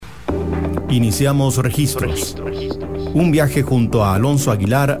Iniciamos Registros. Un viaje junto a Alonso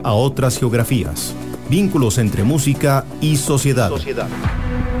Aguilar a otras geografías. Vínculos entre música y sociedad.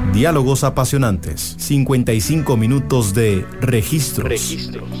 Diálogos apasionantes. 55 minutos de Registros.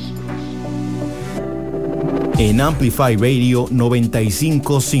 En Amplify Radio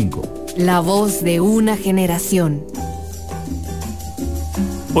 95.5. La voz de una generación.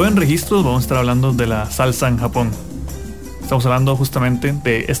 Hoy en Registros vamos a estar hablando de la salsa en Japón. Estamos hablando justamente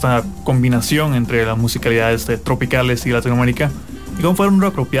de esta combinación entre las musicalidades tropicales y Latinoamérica y cómo fueron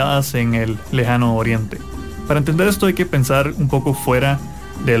apropiadas en el lejano oriente. Para entender esto hay que pensar un poco fuera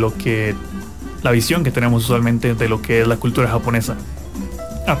de lo que la visión que tenemos usualmente de lo que es la cultura japonesa.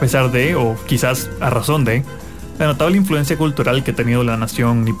 A pesar de, o quizás a razón de, la notable influencia cultural que ha tenido la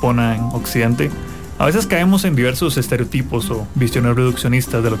nación nipona en Occidente, a veces caemos en diversos estereotipos o visiones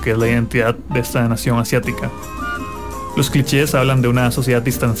reduccionistas de lo que es la identidad de esta nación asiática. Los clichés hablan de una sociedad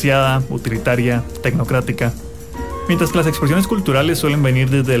distanciada, utilitaria, tecnocrática, mientras que las expresiones culturales suelen venir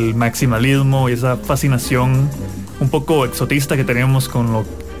desde el maximalismo y esa fascinación un poco exotista que tenemos con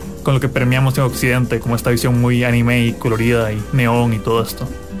lo que permeamos en Occidente, como esta visión muy anime y colorida y neón y todo esto.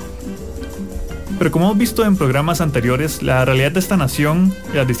 Pero como hemos visto en programas anteriores, la realidad de esta nación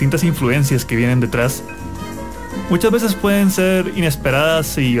y las distintas influencias que vienen detrás muchas veces pueden ser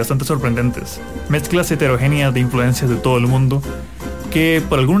inesperadas y bastante sorprendentes. Mezclas heterogéneas de influencias de todo el mundo que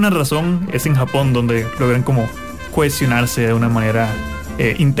por alguna razón es en Japón donde logran como cohesionarse de una manera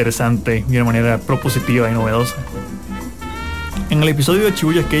interesante y de una manera propositiva y novedosa. En el episodio de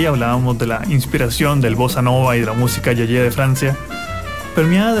Shibuya Kei hablábamos de la inspiración del bossa nova y de la música yayé de Francia,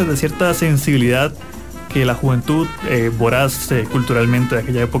 permeada desde cierta sensibilidad que la juventud voraz culturalmente de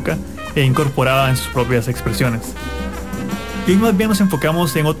aquella época incorporaba en sus propias expresiones. Y hoy más bien nos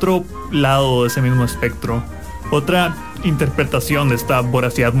enfocamos en otro lado de ese mismo espectro, otra interpretación de esta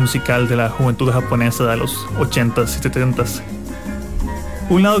voracidad musical de la juventud japonesa de los 80s y 70s.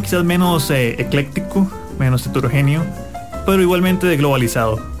 Un lado quizás menos ecléctico, menos heterogéneo, pero igualmente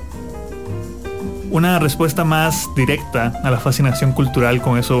globalizado. Una respuesta más directa a la fascinación cultural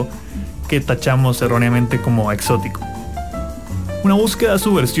con eso que tachamos erróneamente como exótico. Una búsqueda de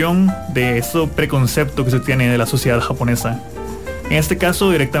subversión de ese preconcepto que se tiene de la sociedad japonesa. En este caso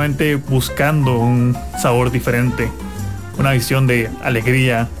directamente buscando un sabor diferente, una visión de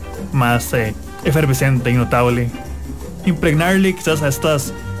alegría más efervescente y notable. Impregnarle quizás a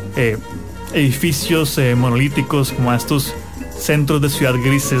estos edificios monolíticos como a estos centros de ciudad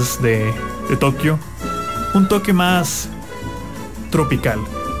grises de Tokio, un toque más tropical.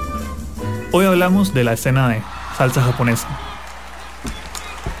 Hoy hablamos de la escena de salsa japonesa.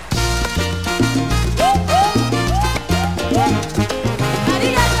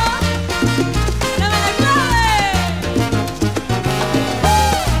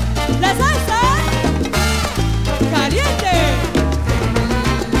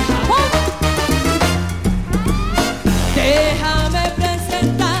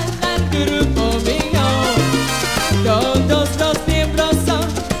 Todos los miembros son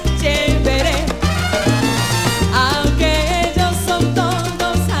chévere, aunque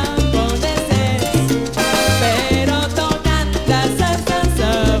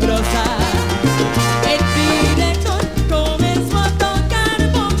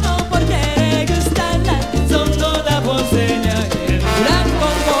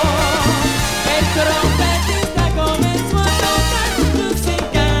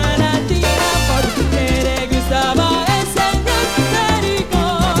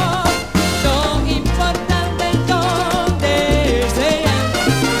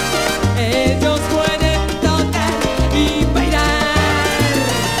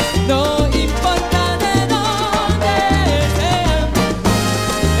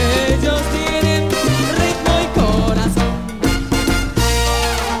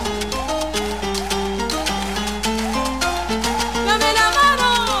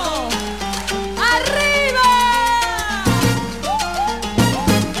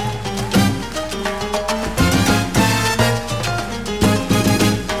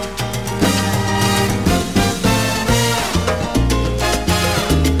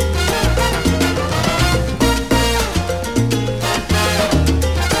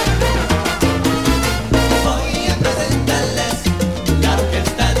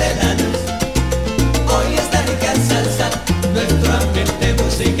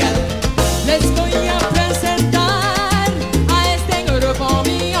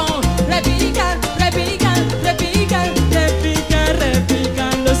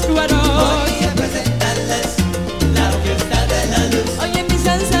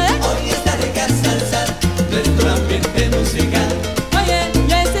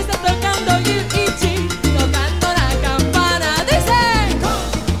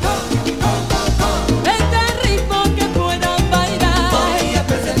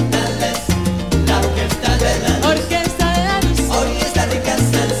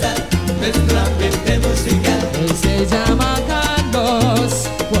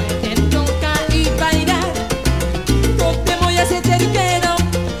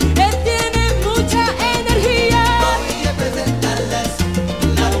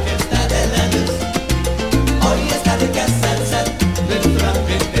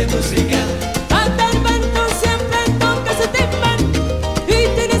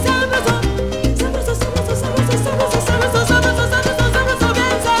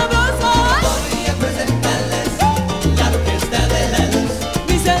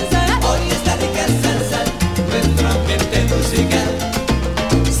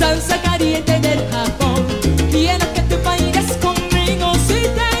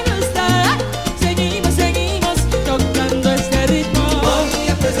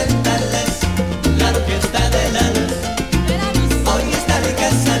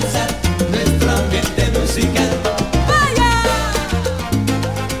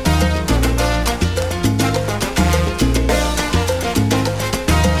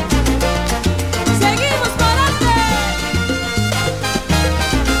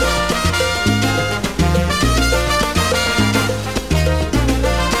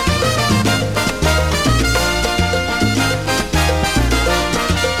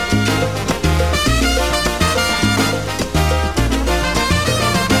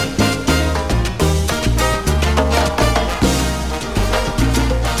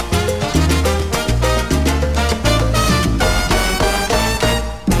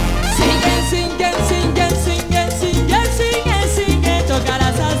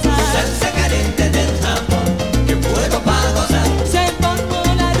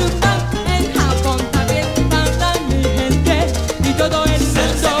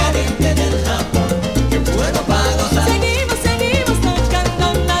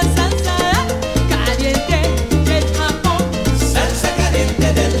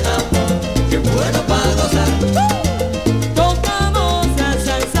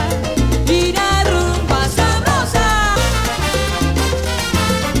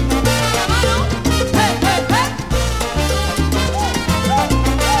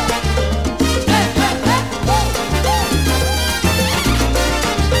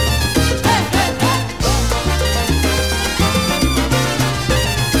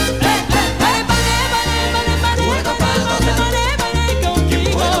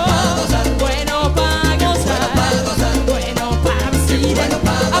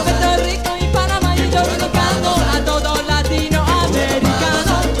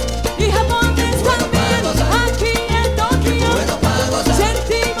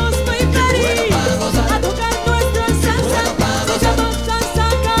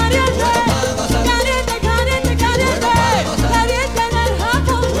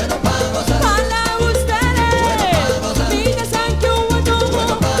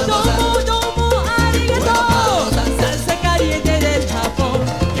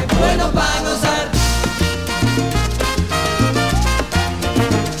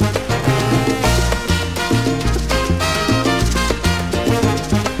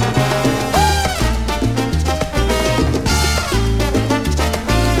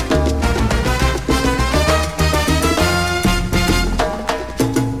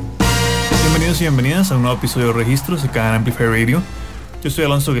y bienvenidas a un nuevo episodio de Registros acá en Amplify Radio. Yo soy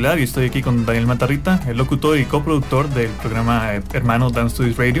Alonso Aguilar y estoy aquí con Daniel Matarrita, el locutor y coproductor del programa hermano Dance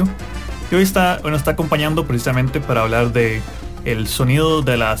Studios Radio. Y hoy está acompañando precisamente para hablar de el sonido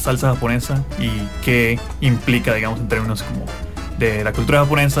de la salsa japonesa y qué implica, digamos, en términos como de la cultura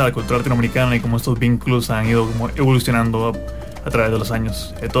japonesa, la cultura latinoamericana y cómo estos vínculos han ido como evolucionando a través de los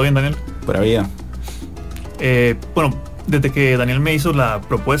años. ¿Todo bien, Daniel? Pura vida. Bueno, desde que Daniel me hizo la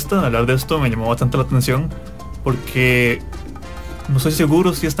propuesta de hablar de esto, me llamó bastante la atención porque no estoy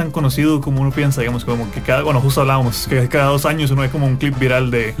seguro si es tan conocido como uno piensa, digamos, como que justo hablábamos que cada 2 años uno ve como un clip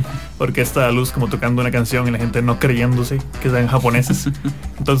viral de Orquesta de Luz como tocando una canción y la gente no creyéndose que sean japoneses.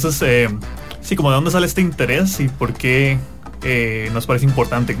 Entonces, sí, como de dónde sale este interés y por qué nos parece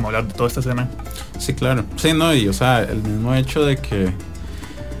importante como hablar de toda esta escena. Sí, claro. Sí, no, y o sea, el mismo hecho de que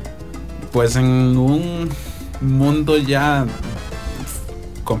pues en un mundo ya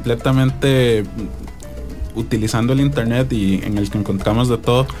completamente utilizando el internet y en el que encontramos de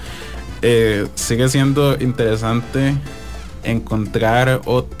todo, sigue siendo interesante encontrar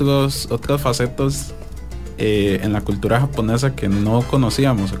otras facetas en la cultura japonesa que no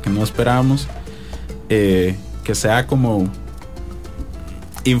conocíamos o que no esperábamos que sea como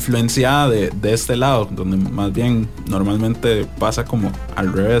influenciada de este lado, donde más bien normalmente pasa como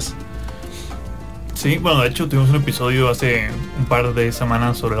al revés. Sí, bueno, de hecho tuvimos un episodio hace un par de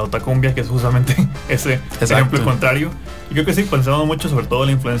semanas sobre la otacumbia, que es justamente ese ejemplo contrario. Y creo que sí, pensamos mucho sobre todo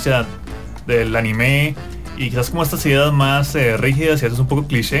la influencia del anime y quizás como estas ideas más rígidas y a veces un poco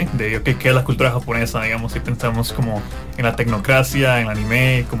cliché de qué es la cultura japonesa, digamos, si pensamos como en la tecnocracia, en el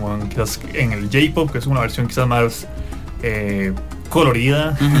anime, como quizás en el J-pop, que es una versión quizás más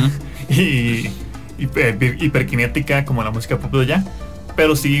colorida y hiperkinética como la música pop de allá.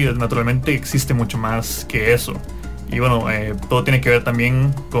 Pero sí, naturalmente existe mucho más que eso. Y bueno, todo tiene que ver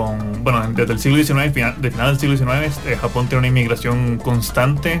también con, desde el siglo XIX, final del siglo XIX, Japón tiene una inmigración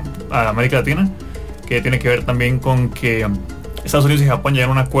constante a América Latina, que tiene que ver también con que Estados Unidos y Japón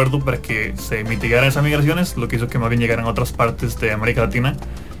llegaron a un acuerdo para que se mitigaran esas migraciones, lo que hizo que más bien llegaran a otras partes de América Latina.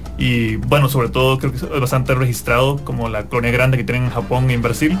 Y bueno, sobre todo creo que es bastante registrado como la colonia grande que tienen en Japón y en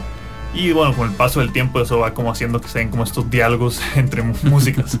Brasil. Y bueno, con el paso del tiempo eso va como haciendo que se den como estos diálogos entre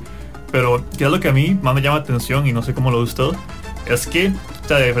músicas. Pero ¿qué es lo que a mí más me llama la atención y no sé cómo lo ve usted? Es que, o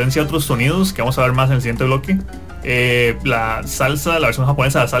sea, a diferencia de otros sonidos que vamos a ver más en el siguiente bloque, la salsa, la versión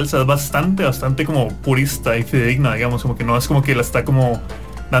japonesa de la salsa es bastante como purista y fidedigna, digamos, como que no es como que la está como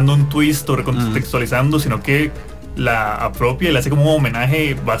dando un twist o recontextualizando, sino que la apropia y le hace como un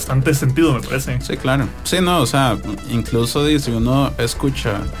homenaje bastante sentido, me parece. Sí, claro. Sí, no, o sea, incluso si uno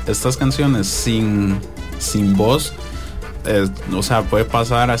escucha estas canciones sin voz, o sea, puede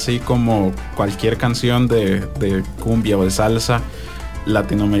pasar así como cualquier canción de cumbia o de salsa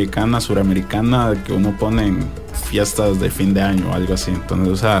latinoamericana, suramericana, que uno pone en fiestas de fin de año o algo así. Entonces,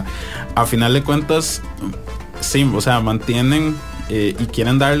 o sea, a final de cuentas, sí, o sea, mantienen y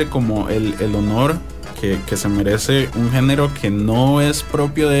quieren darle como el honor que se merece un género que no es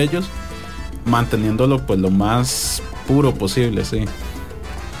propio de ellos, manteniéndolo pues lo más puro posible, sí.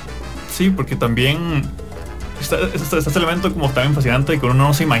 Sí, porque también está este elemento como también fascinante que uno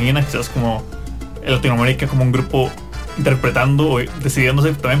no se imagina quizás como en Latinoamérica como un grupo interpretando o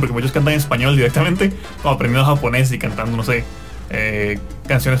decidiéndose también, porque muchos cantan en español directamente, como aprendiendo japonés y cantando, no sé,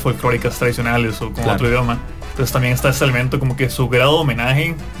 canciones folclóricas tradicionales o como otro idioma. Entonces también está ese elemento como que su grado de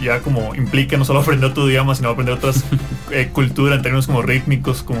homenaje ya como implica no solo aprender otro idioma, sino aprender otras culturas en términos como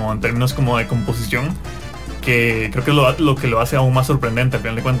rítmicos, como en términos como de composición, que creo que es lo que lo hace aún más sorprendente al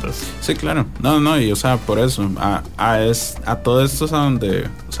final de cuentas. Sí, claro. No, y o sea, por eso a todo esto es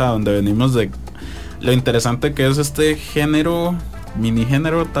a donde venimos, de lo interesante que es este género, mini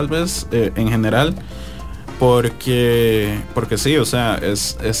género tal vez, en general. Porque sí, o sea,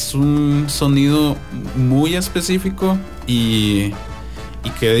 es un sonido muy específico y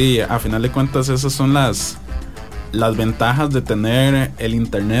que a final de cuentas esas son las ventajas de tener el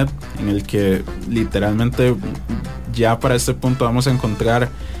internet, en el que literalmente ya para este punto vamos a encontrar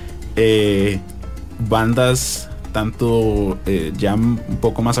bandas tanto ya un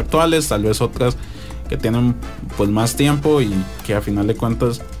poco más actuales, tal vez otras que tienen pues más tiempo y que a final de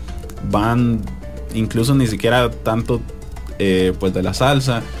cuentas van incluso ni siquiera tanto pues de la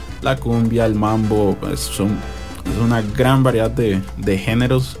salsa, la cumbia, el mambo, pues es una gran variedad de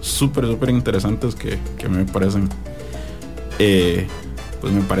géneros súper interesantes que me parecen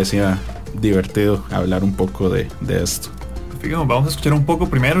pues me parecía divertido hablar un poco de esto. Fíjate, vamos a escuchar un poco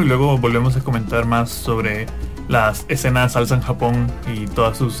primero y luego volvemos a comentar más sobre las escenas salsa en Japón y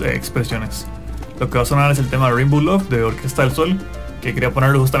todas sus expresiones. Lo que va a sonar es el tema Rainbow Love de Orquesta del Sol. que quería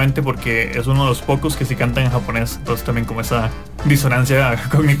ponerlo justamente porque es uno de los pocos que sí cantan en japonés, entonces también como esa disonancia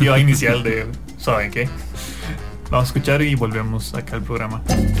cognitiva inicial de ¿saben qué? Vamos a escuchar y volvemos acá al programa.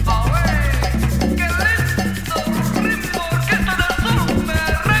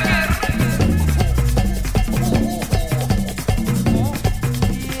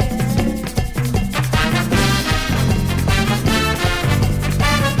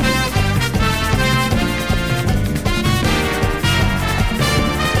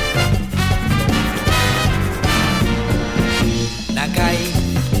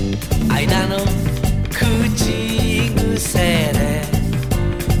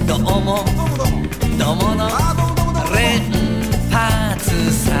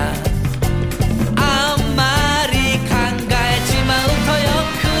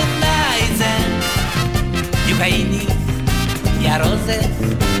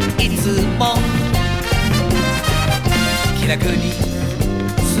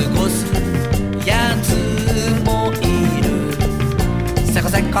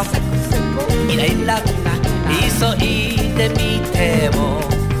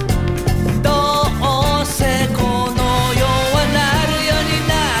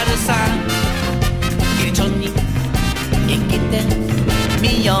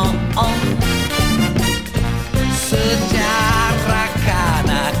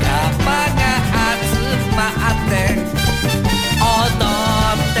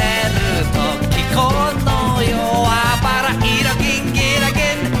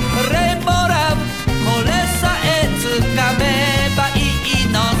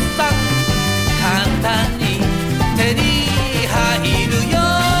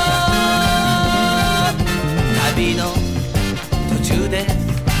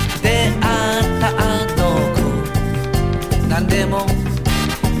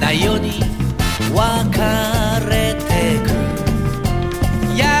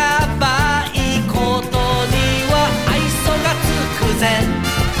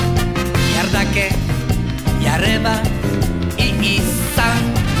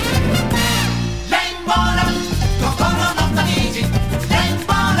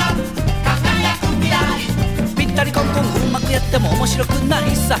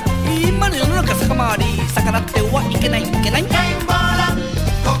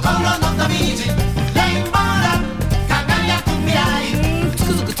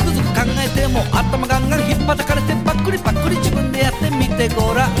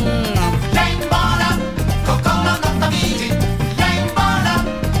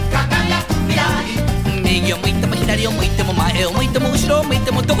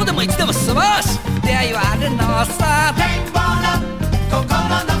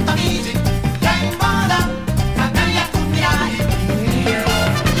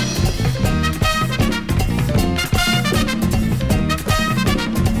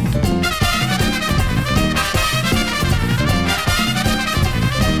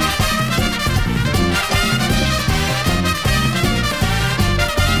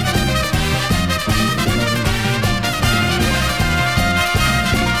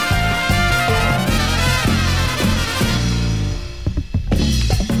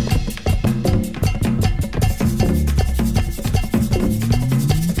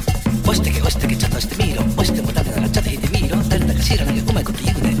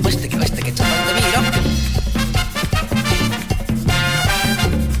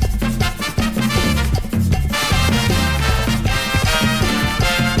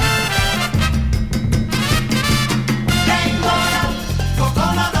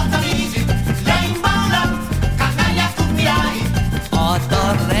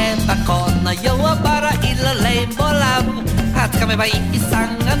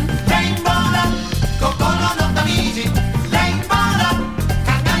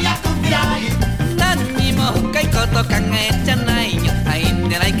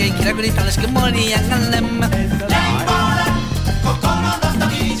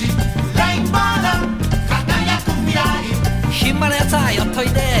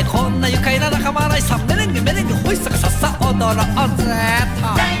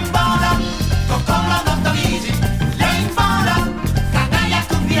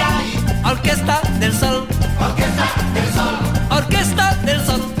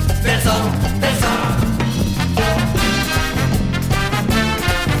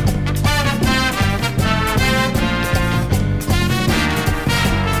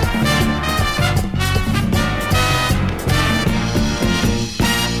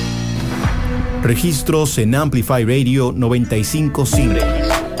 Registros en Amplify Radio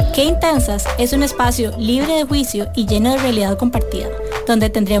 95.5. Qué Intensas es un espacio libre de juicio y lleno de realidad compartida, donde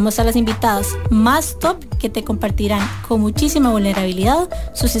tendremos a las invitadas más top que te compartirán con muchísima vulnerabilidad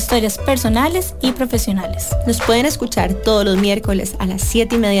sus historias personales y profesionales. Nos pueden escuchar todos los miércoles a las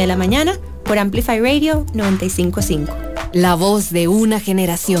 7:30 de la mañana por Amplify Radio 95.5. La voz de una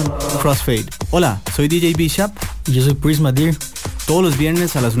generación. Crossfade. Hola, soy DJ Bishop y yo soy Prisma Deer. Todos los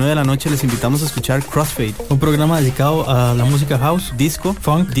viernes a las 9 de la noche les invitamos a escuchar Crossfade, un programa dedicado a la música house, disco,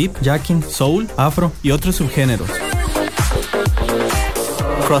 funk, deep, jacking, soul, afro y otros subgéneros.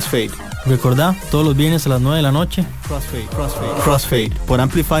 Crossfade. Recordá, todos los viernes a las 9 de la noche. Crossfade por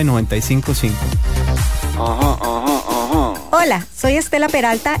Amplify 95.5. Hola, soy Estela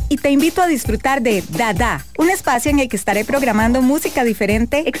Peralta y te invito a disfrutar de Dada, un espacio en el que estaré programando música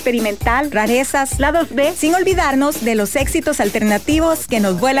diferente, experimental, rarezas, lados B, sin olvidarnos de los éxitos alternativos que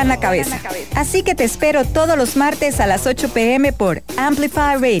nos vuelan la cabeza. Así que te espero todos los martes a las 8 p.m. por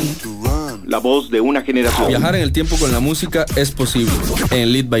Amplify Radio. La voz de una generación. Viajar en el tiempo con la música es posible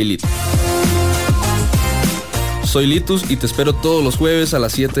en Lead by Lead. Soy Litus y te espero todos los jueves a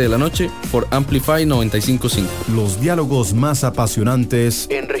las 7 de la noche por Amplify 95.5. Los diálogos más apasionantes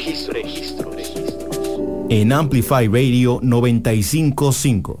en registro. En Amplify Radio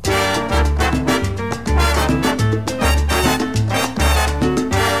 95.5.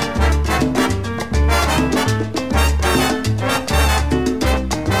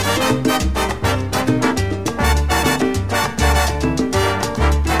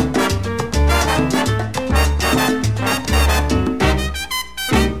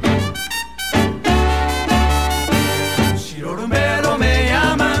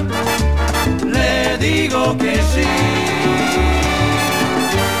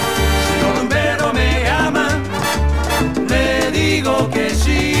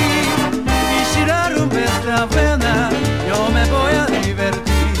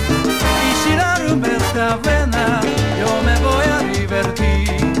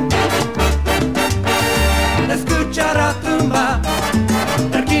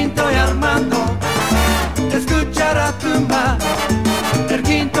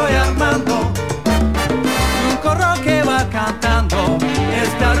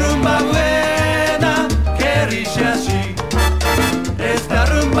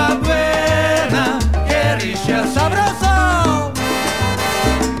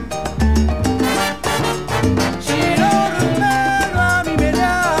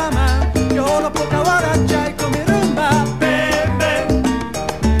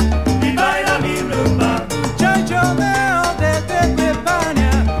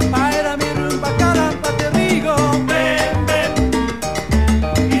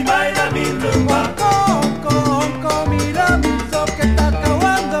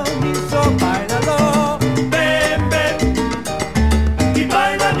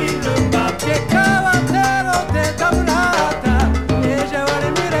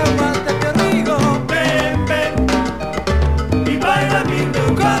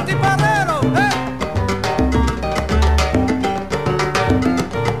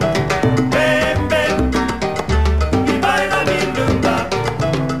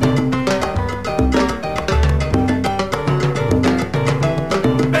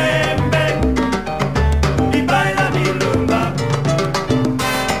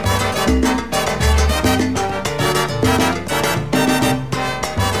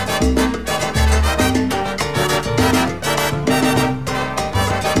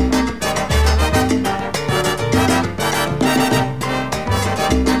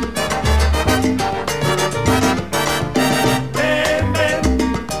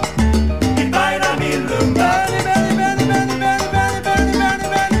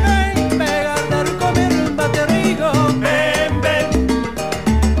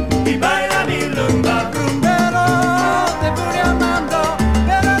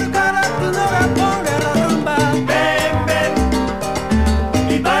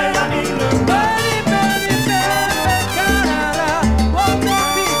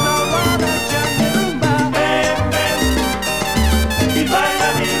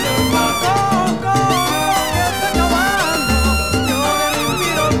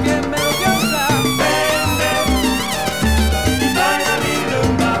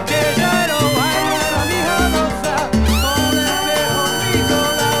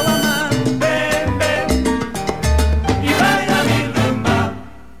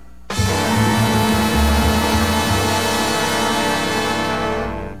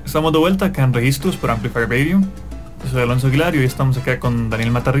 Estamos de vuelta acá en Registros por Amplify Radio. Yo soy Alonso Aguilar y hoy estamos acá con Daniel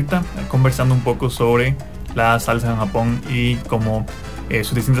Matarrita conversando un poco sobre la salsa en Japón y cómo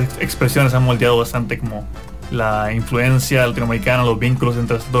sus distintas expresiones han moldeado bastante como la influencia latinoamericana, los vínculos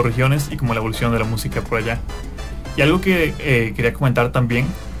entre estas dos regiones y como la evolución de la música por allá. Y algo que quería comentar también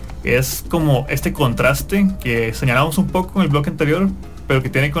es como este contraste que señalamos un poco en el bloque anterior, pero que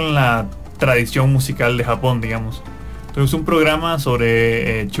tiene con la tradición musical de Japón, digamos. Tuvimos un programa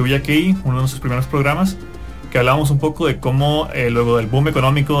sobre Shibuya Kei, uno de nuestros primeros programas, que hablábamos un poco de cómo luego del boom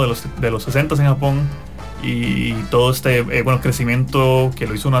económico de los 60 en Japón y todo este crecimiento que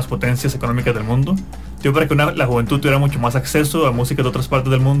lo hizo una de las potencias económicas del mundo, dio para que la juventud tuviera mucho más acceso a música de otras partes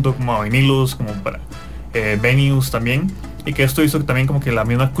del mundo, como a vinilos, como para venues también, y que esto hizo que también como que la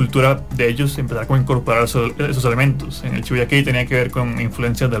misma cultura de ellos empezara como a incorporar esos elementos. En el Shibuya Kei tenía que ver con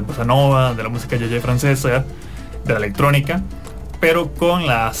influencias del bossa nova, de la música yeye francesa, de la electrónica, pero con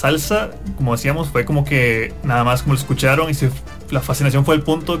la salsa, como decíamos, fue como que nada más como lo escucharon y la fascinación fue el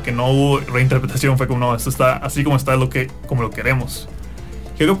punto, que no hubo reinterpretación, fue como no, esto está así como está, como lo queremos.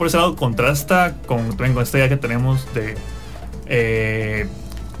 Creo que por ese lado contrasta también con esta idea que tenemos de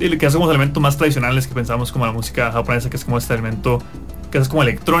que hace como elementos más tradicionales que pensamos como la música japonesa, que es como este elemento que es como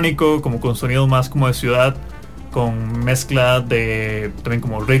electrónico, como con sonidos más como de ciudad, con mezcla de también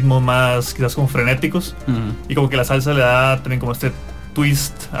como ritmos más quizás como frenéticos, y como que la salsa le da también como este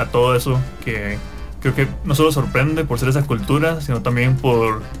twist a todo eso, que creo que no solo sorprende por ser esa cultura, sino también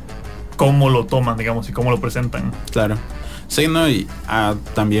por cómo lo toman, digamos, y cómo lo presentan. Claro. Sí, no, y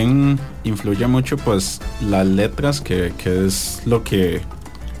también influye mucho pues las letras, que es lo que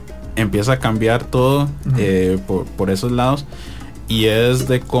empieza a cambiar todo por esos lados, y es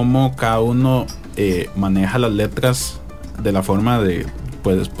de cómo cada uno maneja las letras de la forma de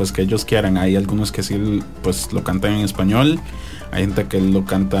pues que ellos quieran. Hay algunos que sí pues lo cantan en español, hay gente que lo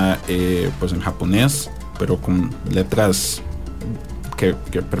canta pues en japonés, pero con letras que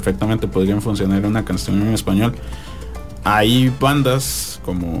perfectamente podrían funcionar en una canción en español. Hay bandas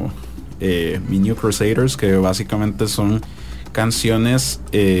como Mi New Crusaders, que básicamente son canciones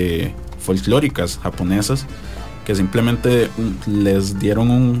folclóricas japonesas, que simplemente les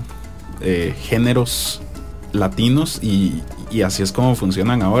dieron géneros latinos, y así es como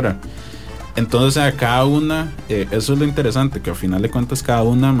funcionan ahora. Entonces a cada una, eso es lo interesante, que al final de cuentas cada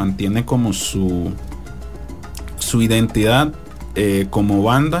una mantiene como su identidad como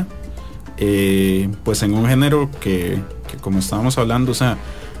banda, pues en un género que como estábamos hablando, o sea,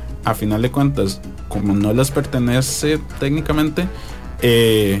 a final de cuentas, como no les pertenece técnicamente,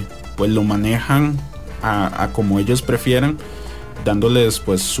 pues lo manejan a como ellos prefieran, dándoles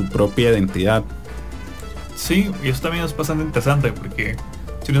pues su propia identidad. Sí, y eso también es bastante interesante, porque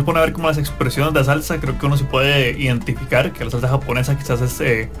si uno se pone a ver como las expresiones de salsa, creo que uno se puede identificar que la salsa japonesa quizás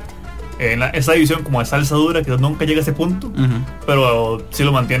es esa división como de salsa dura, quizás nunca llega a ese punto, pero sí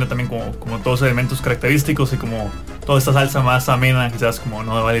lo mantiene también como todos los elementos característicos, y como toda esta salsa más amena, quizás como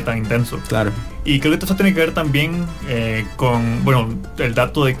no de baile tan intenso. Claro. Y creo que esto tiene que ver también con, el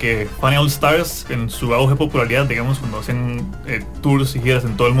dato de que Funny All Stars, en su auge de popularidad, digamos, cuando hacen tours y giras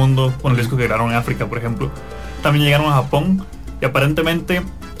en todo el mundo, con los discos que grabaron en África, por ejemplo, también llegaron a Japón, y aparentemente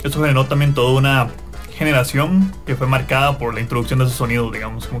esto generó también toda una generación que fue marcada por la introducción de esos sonidos,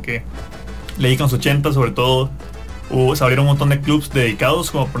 digamos, como que leí que en los 80 sobre todo se abrieron un montón de clubs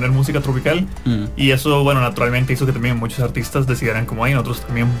dedicados como a poner música tropical, y eso, naturalmente hizo que también muchos artistas decidieran como, nosotros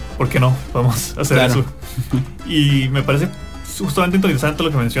también, ¿por qué no? Podemos hacer eso. Y me parece justamente interesante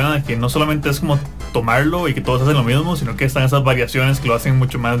lo que menciona, de que no solamente es como tomarlo y que todos hacen lo mismo, sino que están esas variaciones que lo hacen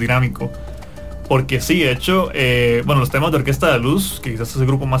mucho más dinámico. Porque sí, de hecho, los temas de Orquesta de Luz, que quizás es el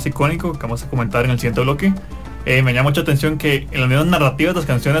grupo más icónico que vamos a comentar en el siguiente bloque, me llama mucha atención que en las mismas narrativas de las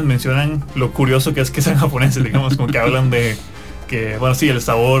canciones mencionan lo curioso que es que sean japoneses, digamos, como que hablan de que, el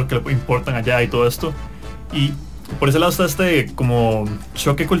sabor que le importan allá y todo esto. Y por ese lado está este como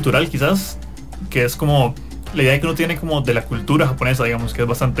choque cultural quizás, que es como la idea que uno tiene como de la cultura japonesa, digamos, que es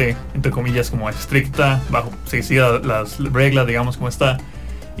bastante, entre comillas, como estricta, se sigue las reglas, digamos, como está.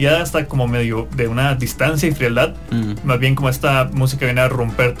 Y ya está como medio de una distancia y frialdad, más bien como esta música viene a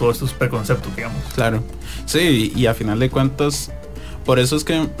romper todos estos preconceptos, digamos. Claro, sí, y a final de cuentas, por eso es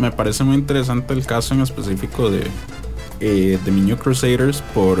que me parece muy interesante el caso en específico de Mi New Crusaders,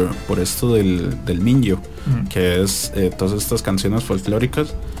 por esto del Minyo, que es todas estas canciones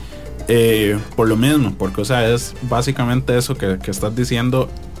folclóricas, por lo mismo, porque es básicamente eso que estás diciendo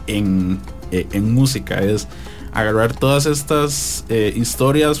en música, es agarrar todas estas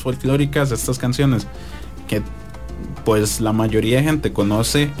historias folclóricas, estas canciones que pues la mayoría de gente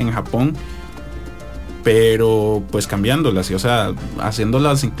conoce en Japón, pero pues cambiándolas, y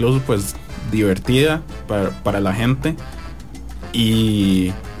haciéndolas incluso pues divertida para la gente,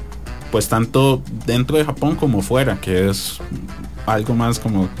 y pues tanto dentro de Japón como fuera, que es algo más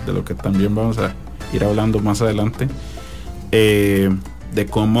como de lo que también vamos a ir hablando más adelante, de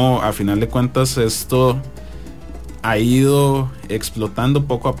cómo a final de cuentas esto ha ido explotando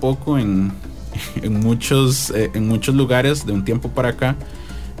poco a poco en muchos lugares de un tiempo para acá,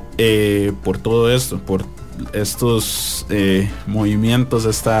 por todo esto, por estos movimientos,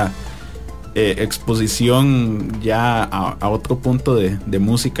 esta exposición ya a otro punto de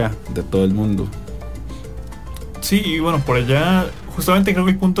música de todo el mundo. Sí, y bueno, por allá justamente creo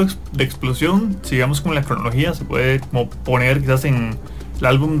que el punto de explosión, sigamos con la cronología, se puede como poner quizás en el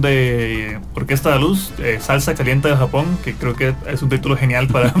álbum de Orquesta de Luz, Salsa Caliente de Japón, que creo que es un título genial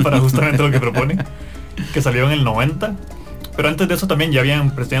para justamente lo que propone, que salió en el 90. Pero antes de eso también ya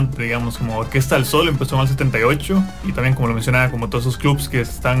habían precedentes, digamos, como Orquesta del Sol empezó en el 78, y también, como lo mencionaba, como todos esos clubs que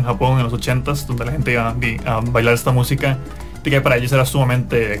están en Japón en los 80s, donde la gente iba a bailar esta música, que para ellos era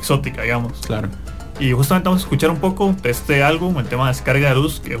sumamente exótica, digamos. Claro. Y justamente vamos a escuchar un poco de este álbum, el tema Descarga de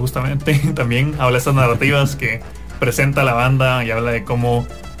Luz, que justamente también habla de estas narrativas que presenta la banda y habla de cómo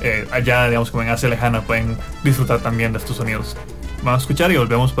allá, digamos, como en Asia lejana, pueden disfrutar también de estos sonidos. Vamos a escuchar y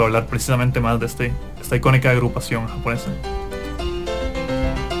volvemos para hablar precisamente más de esta icónica agrupación japonesa.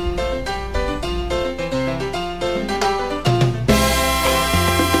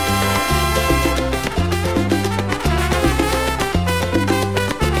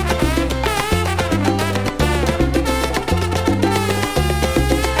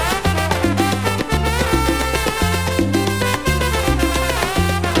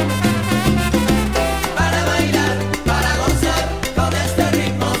 Para gozar con este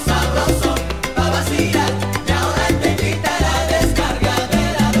ritmo sabroso, para vacilar, y ahora te invita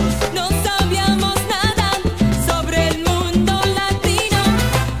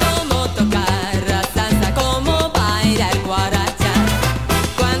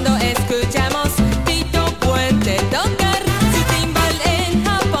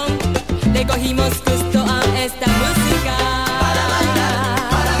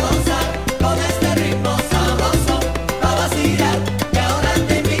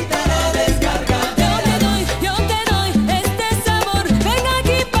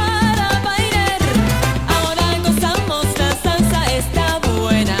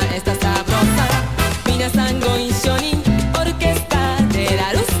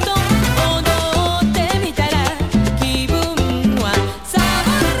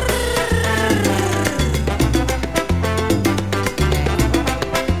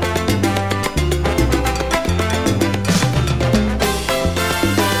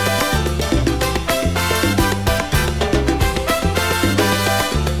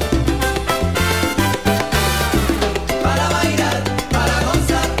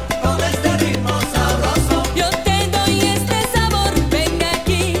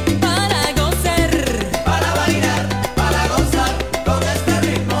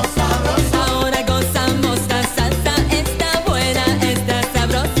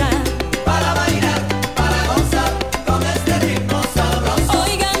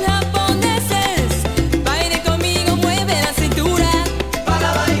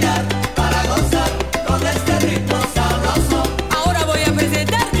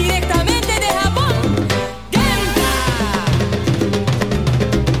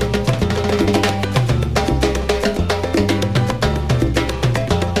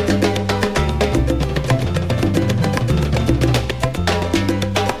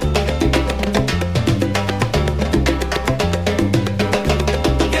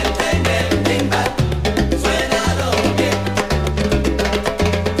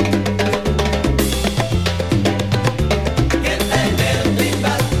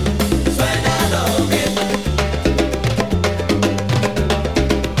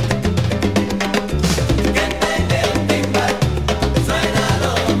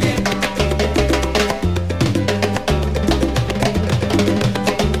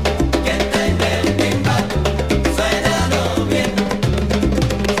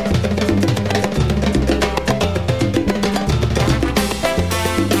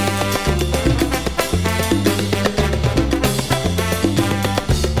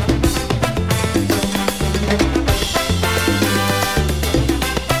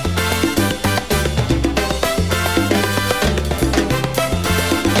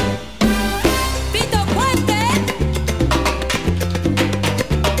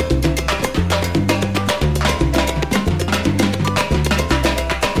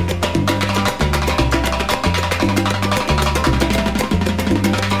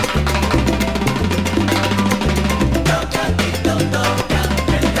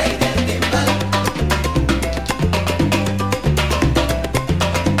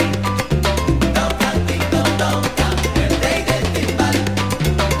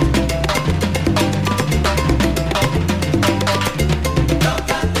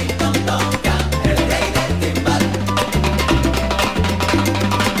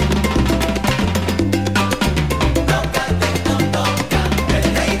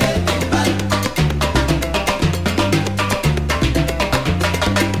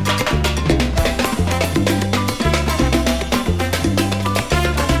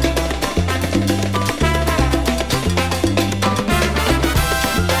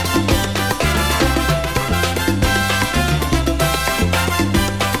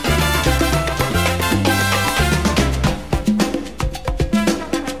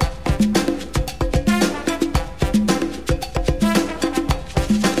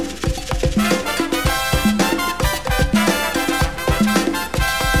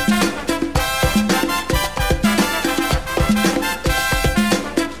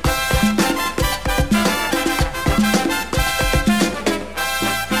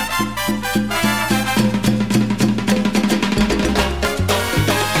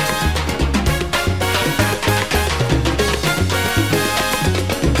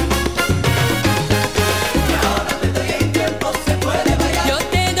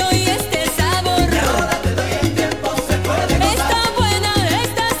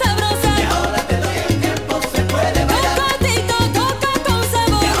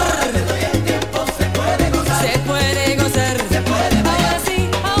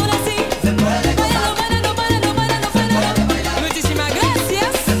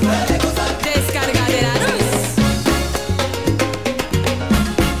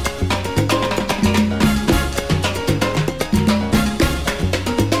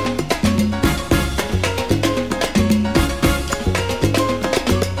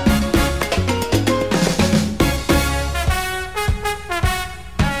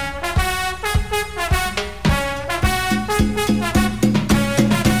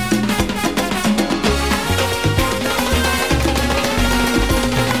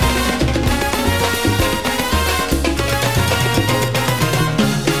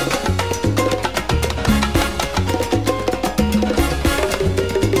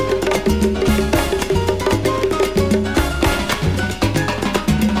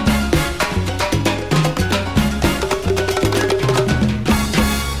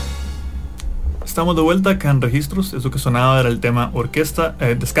estamos de vuelta acá en Registros. Eso que sonaba era el tema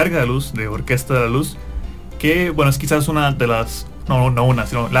Descarga de Luz, de Orquesta de la Luz, que bueno, es quizás una de las, no una,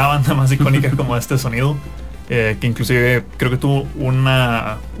 sino la banda más icónica como de este sonido, que inclusive creo que tuvo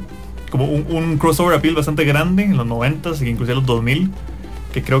como un crossover appeal bastante grande en los 90s y inclusive en los 2000,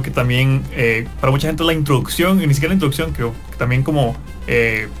 que creo que también para mucha gente la introducción, y ni siquiera la introducción, creo que también como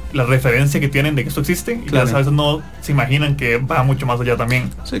la referencia que tienen de que esto existe, y claro, a veces no se imaginan que va mucho más allá también.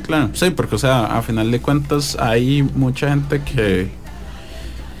 Sí, claro, sí, porque o sea, a final de cuentas hay mucha gente que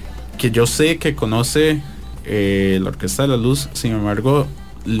yo sé que conoce la Orquesta de la Luz, sin embargo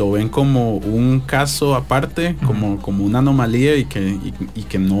lo ven como un caso aparte, como una anomalía y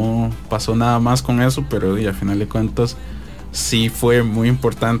que no pasó nada más con eso, pero a final de cuentas sí fue muy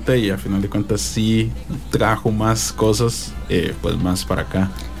importante y a final de cuentas sí trajo más cosas pues más para acá.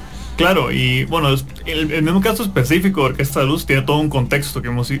 Claro, y bueno, el mismo caso específico de Orquesta de Luz tiene todo un contexto que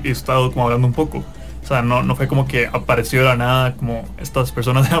hemos estado como hablando un poco. O sea, no fue como que apareció de la nada como estas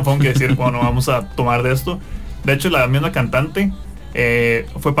personas de Japón que decían, bueno, vamos a tomar de esto. De hecho, la misma cantante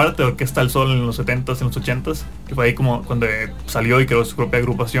fue parte de Orquesta del Sol en los 70s, en los 80s, que fue ahí como cuando salió y creó su propia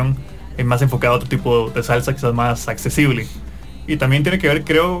agrupación, más enfocada a otro tipo de salsa, quizás más accesible. Y también tiene que ver,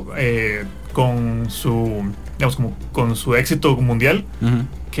 creo, con su, digamos, como con su éxito mundial,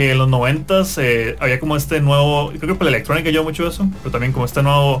 que en los 90s había como este nuevo, creo que para la electrónica yo mucho eso, pero también como esta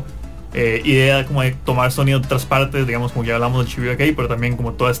nueva idea como de tomar sonido de otras partes, digamos, como ya hablamos del chibi gay, pero también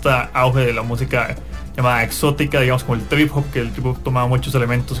como toda esta auge de la música llamada exótica, digamos, como el trip hop, que el trip hop tomaba muchos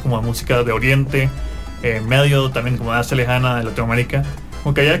elementos como de música de Oriente Medio, también como de Asia lejana, de Latinoamérica,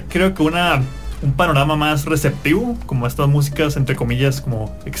 como que había, creo que un panorama más receptivo como a estas músicas entre comillas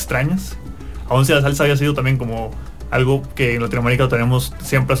como extrañas, aun si la salsa había sido también como algo que en Latinoamérica lo tenemos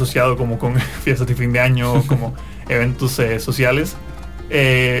siempre asociado como con fiestas de fin de año, como eventos sociales.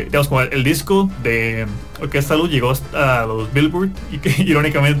 Digamos, como el disco de Orquesta Luz llegó a los Billboard, y que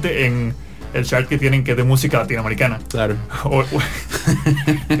irónicamente en el chart que tienen, que es de música latinoamericana. Claro.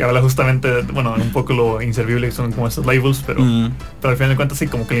 Que habla justamente de, bueno, un poco lo inservible que son como estos labels, pero al final de cuentas sí,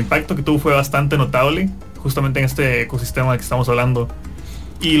 como que el impacto que tuvo fue bastante notable, justamente en este ecosistema del que estamos hablando.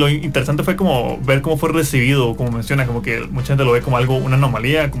 Y lo interesante fue como ver cómo fue recibido, como menciona, como que mucha gente lo ve como algo, una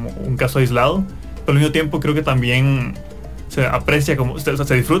anomalía, como un caso aislado, pero al mismo tiempo creo que también se aprecia, como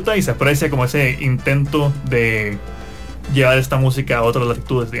se disfruta y se aprecia como ese intento de llevar esta música a otras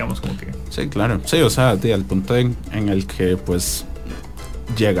latitudes, digamos, como que. Sí, claro. Sí, o sea, al punto en el que pues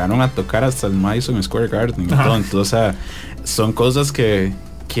llegaron a tocar hasta el Madison Square Garden y todo. Entonces, o sea, son cosas que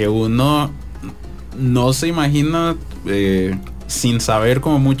uno no se imagina sin saber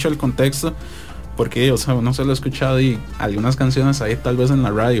como mucho el contexto, porque, o sea, uno se lo ha escuchado y algunas canciones ahí tal vez en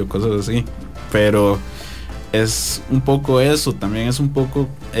la radio, cosas así, pero es un poco eso, también es un poco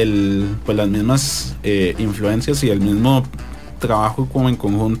pues las mismas influencias y el mismo trabajo como en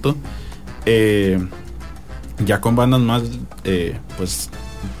conjunto, ya con bandas más pues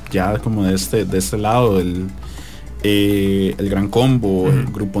ya como de este lado, el Gran Combo, el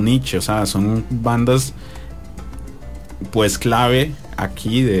Grupo Nietzsche, o sea, son bandas pues clave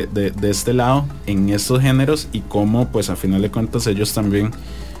aquí de este lado en estos géneros, y como pues a final de cuentas ellos también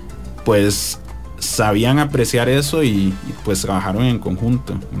pues sabían apreciar eso y pues trabajaron en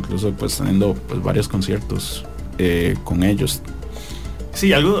conjunto, incluso pues teniendo pues varios conciertos con ellos.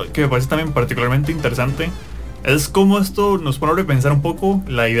 Sí, algo que me parece también particularmente interesante es cómo esto nos pone a repensar un poco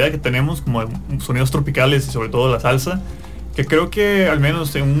la idea que tenemos como de sonidos tropicales y sobre todo la salsa, que creo que al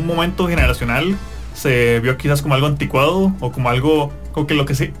menos en un momento generacional se vio quizás como algo anticuado, o como algo como que lo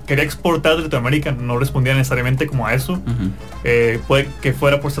que se quería exportar de Latinoamérica no respondía necesariamente como a eso. Puede que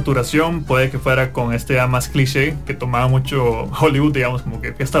fuera por saturación, puede que fuera con este ya más cliché que tomaba mucho Hollywood, digamos, como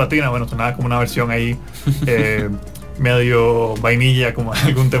que fiesta latina, bueno, sonaba como una versión ahí medio vainilla, como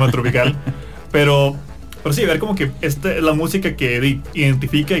algún tema tropical, pero sí, ver como que esta es la música que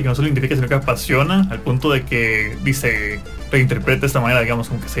identifica, y que no solo identifica sino que apasiona al punto de que se reinterprete de esta manera, digamos,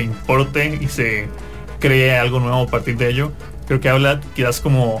 como que se importe y se cree algo nuevo a partir de ello. Creo que habla quizás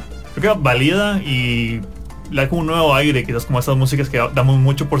como, creo que valida y le da como un nuevo aire, quizás como esas músicas que damos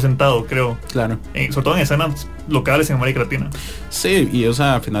mucho por sentado, creo. Claro. Sobre todo en escenas locales en América Latina. Sí, y o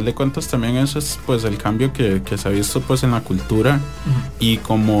sea, a final de cuentas también eso es pues el cambio que se ha visto pues en la cultura, y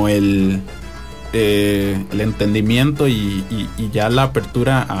como el entendimiento y ya la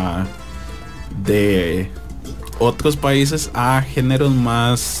apertura de otros países a géneros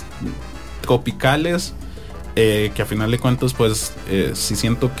más tropicales, que a final de cuentas pues sí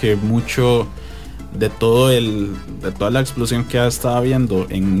siento que mucho de toda la explosión que ha estado habiendo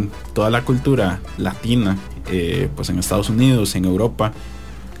en toda la cultura latina, pues en Estados Unidos, en Europa,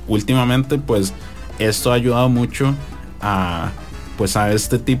 últimamente pues esto ha ayudado mucho a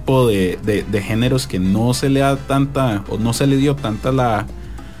este tipo de géneros que no se le da tanta o no se le dio tanta la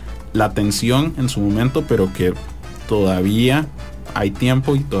atención en su momento, pero que todavía hay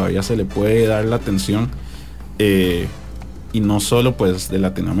tiempo y todavía se le puede dar la atención, y no solo pues de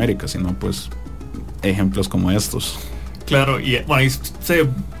Latinoamérica, sino pues ejemplos como estos. Claro, y bueno, ahí se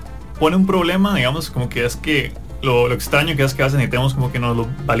pone un problema, digamos, como que es que lo extraño que es que a veces necesitamos como que nos lo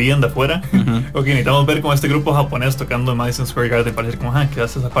validen de afuera, o que necesitamos ver como este grupo japonés tocando en Madison Square Garden para decir como, que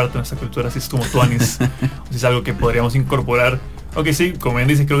hace esa parte de nuestra cultura, así es como tuanis, o si es algo que podríamos incorporar. Ok, sí, como bien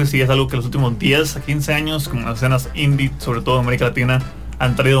dice, creo que sí es algo que los últimos 10 a 15 años, como las escenas indie, sobre todo en América Latina,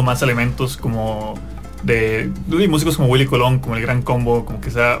 han traído más elementos como de músicos como Willy Colón, como el Gran Combo, como que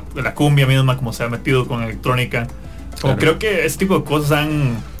sea de la cumbia misma, como se ha metido con electrónica. Como creo que este tipo de cosas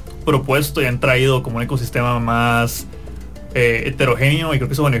han propuesto y han traído como un ecosistema más heterogéneo, y creo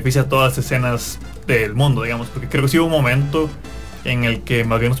que eso beneficia a todas las escenas del mundo, digamos, porque creo que sí hubo un momento en el que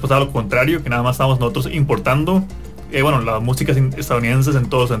más bien nos pasaba lo contrario, que nada más estábamos nosotros importando las músicas estadounidenses en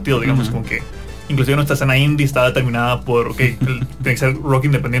todos sentidos, digamos, como que inclusive nuestra escena indie está determinada por, tiene que ser rock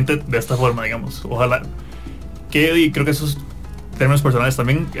independiente de esta forma, digamos. Ojalá y creo que esos términos personales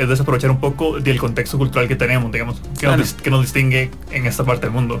también es desaprovechar un poco del contexto cultural que tenemos, digamos, que nos distingue en esta parte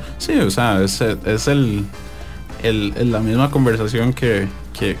del mundo. Sí, o sea, es la misma conversación que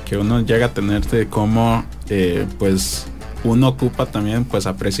uno llega a tener de cómo pues uno ocupa también pues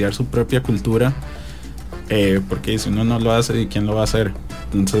apreciar su propia cultura, porque si uno no lo hace, ¿quién lo va a hacer?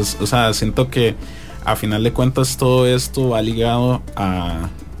 Entonces, o sea, siento que a final de cuentas todo esto va ligado a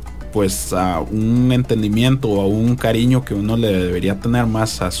un entendimiento o a un cariño que uno le debería tener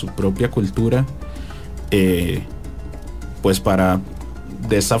más a su propia cultura, pues para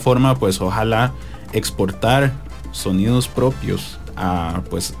de esa forma pues ojalá exportar sonidos propios a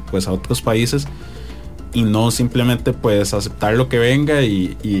a otros países, y no simplemente pues aceptar lo que venga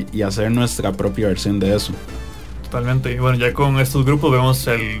y hacer nuestra propia versión de eso. Totalmente. Y bueno, ya con estos grupos vemos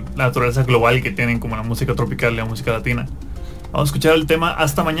la naturaleza global que tienen, como la música tropical y la música latina. Vamos a escuchar el tema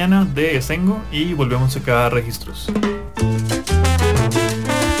Hasta Mañana de Sengo y volvemos acá a Registros.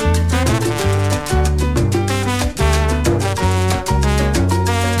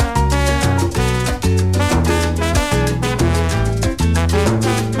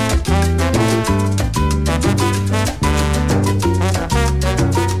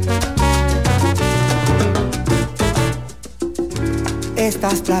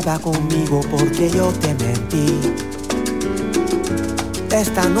 Estás brava conmigo porque yo te mentí.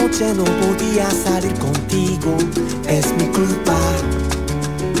 Esta noche no podía salir contigo. Es mi culpa,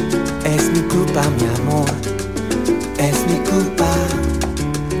 mi amor. Es mi culpa,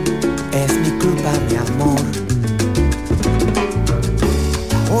 mi amor.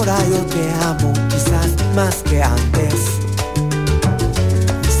 Ahora yo te amo, quizás más que antes.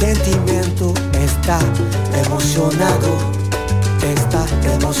 Mi sentimiento está emocionado. Está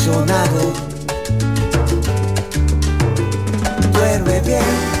emocionado. Duerme bien,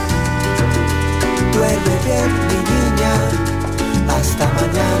 mi niña. Hasta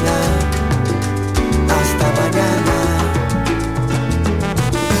mañana, hasta mañana.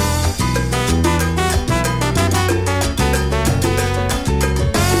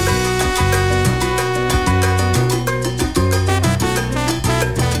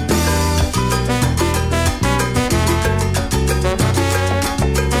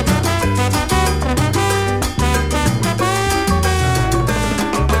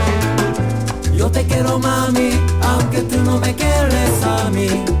 Mami, aunque tú no me quieres a mí,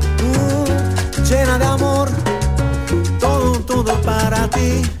 llena de amor, todo para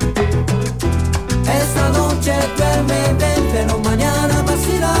ti. Esta noche duerme bien, pero mañana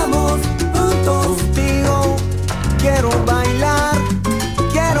vacilamos juntos. Contigo quiero bailar,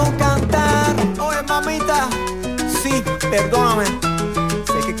 quiero cantar. Oye mamita, sí, perdóname,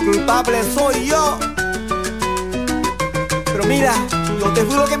 sé que culpable soy yo, pero mira, yo te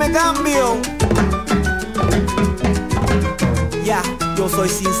juro que me cambio. Ya, yo soy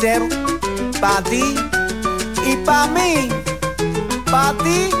sincero, pa' ti y pa' mí, pa'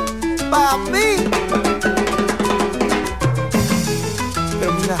 ti, pa' mí.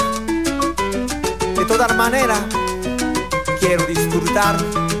 Pero mira, de todas maneras, quiero disfrutar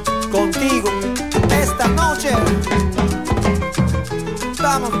contigo esta noche.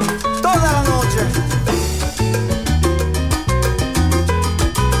 Vamos, toda la noche.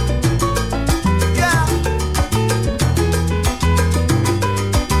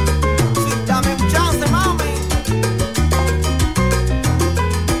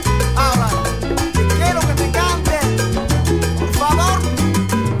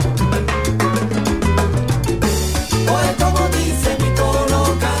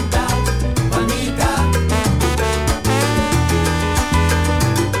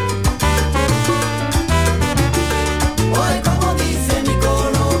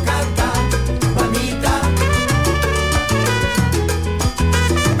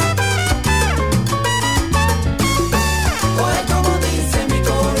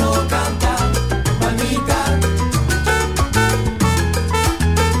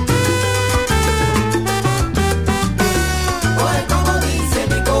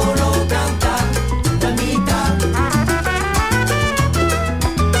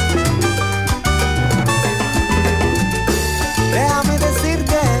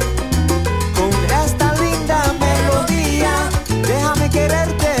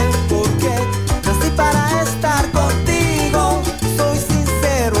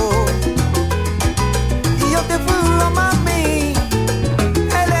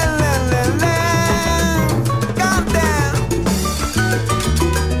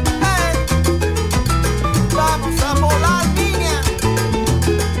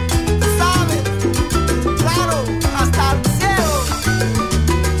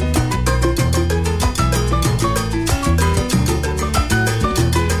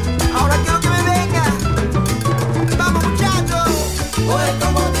 Oye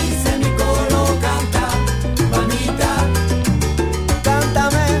como dice mi coro canta, mamita.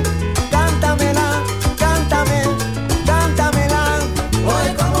 Cántame, cántamela, cántame, cántamela.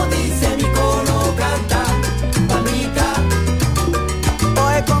 Oye como dice mi coro canta, mamita.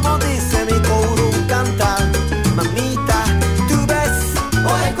 Oye como dice mi coro canta, mamita. Tú ves,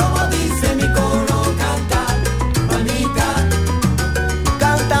 oye como dice mi coro canta, mamita.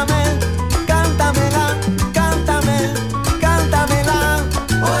 Cántame, cántamela, cántame, cántamela.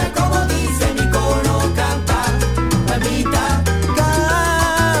 Oye como dice mi coro canta, mamita.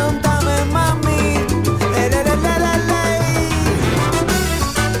 Cántame, mami.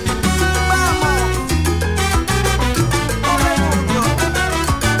 Vamos.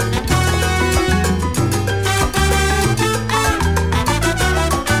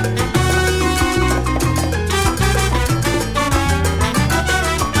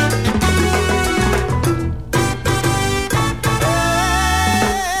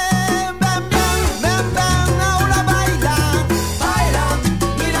 Ven, ahora baila, baila,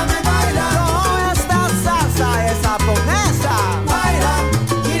 mírame baila. Con esta salsa es japonesa. Baila,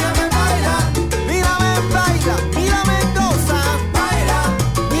 mírame baila, mírame baila, mírame goza. Baila,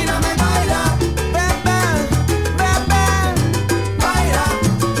 mírame baila. Ven, baila,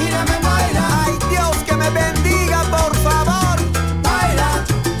 mírame baila. Ay Dios que me bendiga por favor. Baila,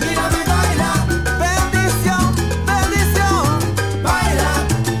 mírame baila. Bendición, bendición. Baila,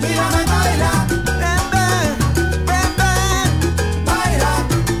 mírame baila. Ven, baila,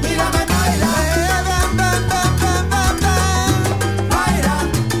 mírame baila. Baila,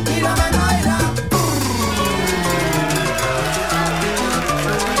 mírame baila.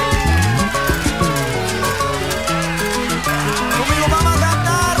 Conmigo vamos a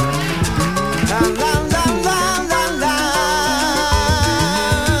cantar. La, la, la, la, la, la.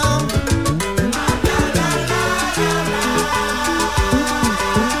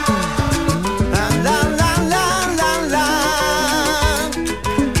 La, la, la, la, la, la.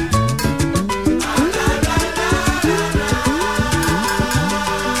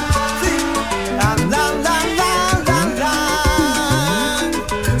 Sí. La, la, la, la, la, la.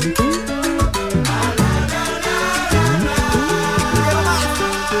 Quiero más.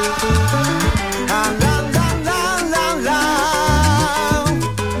 La, la, la, la, la, la.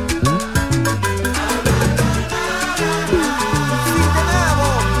 Sí, de nuevo.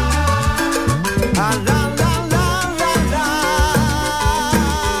 La, la, la, la, la, la.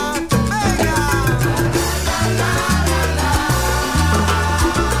 Venga.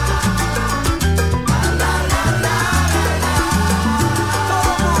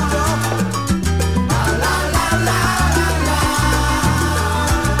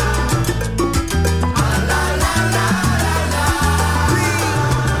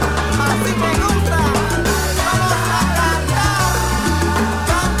 Así me gusta. Vamos a cantar.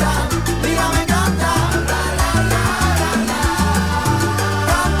 Canta, dígame canta.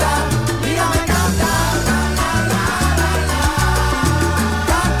 Canta, dígame canta.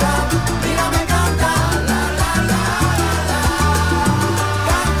 Canta, dígame canta.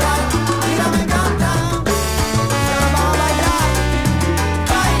 Canta, dígame canta. Vamos a bailar.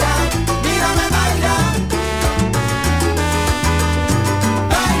 Baila, dígame baila.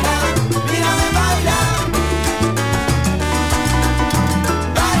 Baila, mírame baila.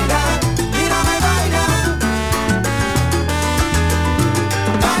 Baila, mírame baila.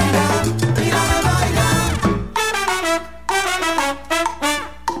 Baila, mírame baila.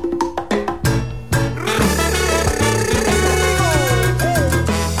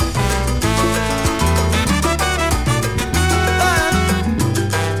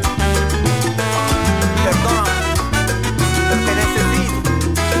 Perdón, pero te necesito,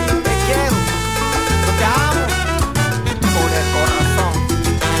 te quiero, yo te amo por el corazón.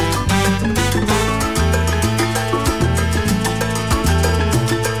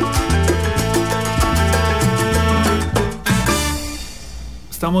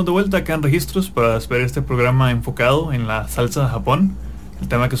 Estamos de vuelta acá en Registros para ver este programa enfocado en la salsa de Japón. El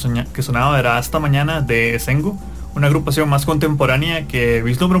tema que sonaba era Hasta Mañana de Sengo, una agrupación más contemporánea que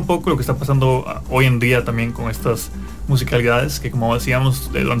vislumbra un poco lo que está pasando hoy en día también con estas musicalidades que, como decíamos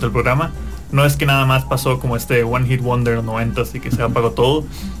durante el programa, no es que nada más pasó como este One Hit Wonder en los 90s y que se apagó todo,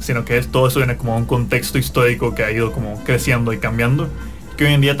 sino que todo eso viene como un contexto histórico que ha ido como creciendo y cambiando, que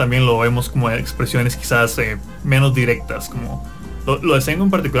hoy en día también lo vemos como expresiones quizás menos directas. Como lo de Sengo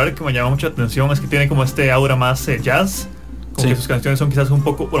en particular, que me llama mucha atención, es que tiene como este aura más jazz, como que sus canciones son quizás un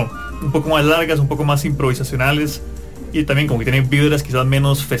poco más largas, un poco más improvisacionales, y también como que tiene vibras quizás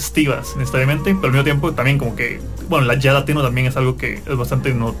menos festivas necesariamente, pero al mismo tiempo también como que, la jazz latino también es algo que es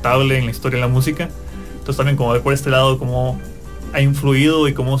bastante notable en la historia de la música. Entonces también como ver por este lado como ha influido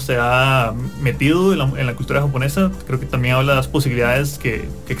y cómo se ha metido en la cultura japonesa, creo que también habla de las posibilidades que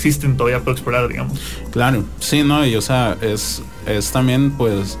existen todavía por explorar, digamos. Claro, sí, no, y o sea, es también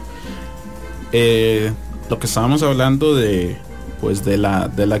pues lo que estábamos hablando de pues de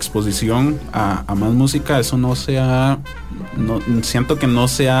la exposición a más música. Eso siento que no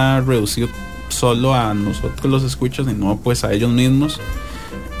se ha reducido solo a nosotros los escuchas, sino pues a ellos mismos,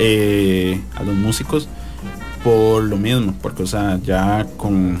 a los músicos, por lo mismo, porque o sea, ya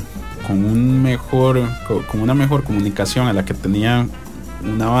con una mejor comunicación a la que tenía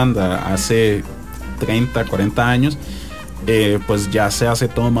una banda hace 30, 40 años, pues ya se hace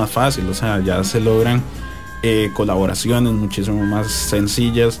todo más fácil, o sea, ya se logran colaboraciones muchísimo más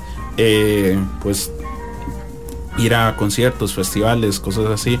sencillas, pues ir a conciertos, festivales, cosas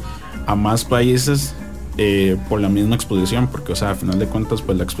así, a más países, por la misma exposición, porque o sea, a final de cuentas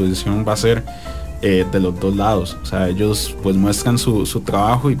pues la exposición va a ser de los dos lados, o sea, ellos pues muestran su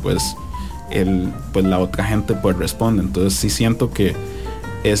trabajo y pues la otra gente pues responde. Entonces sí siento que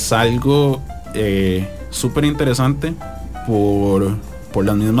es algo súper interesante por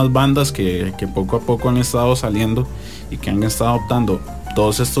las mismas bandas que poco a poco han estado saliendo y que han estado adoptando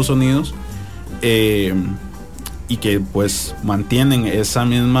todos estos sonidos, y que pues mantienen esa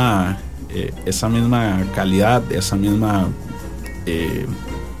misma calidad, esa misma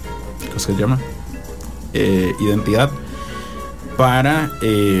 ¿cómo se llama? Identidad, para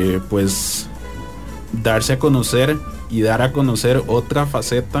pues darse a conocer y dar a conocer otra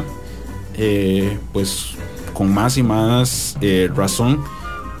faceta, pues con más y más razón,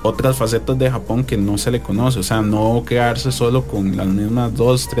 otras facetas de Japón que no se le conoce. O sea, no quedarse solo con las mismas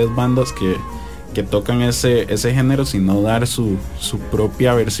 2-3 bandas que tocan ese género, sino dar su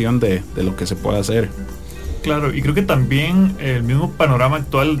propia versión de lo que se puede hacer. Claro, y creo que también el mismo panorama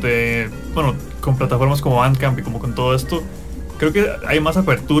actual con plataformas como Bandcamp y como con todo esto, creo que hay más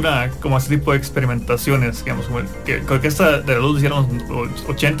apertura como a este tipo de experimentaciones, digamos, que creo que esta de la luz hicieron los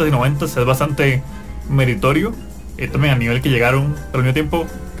 80s y 90s es bastante meritorio, también a nivel que llegaron, pero al mismo tiempo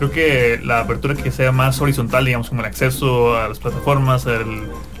creo que la apertura que sea más horizontal, digamos, como el acceso a las plataformas,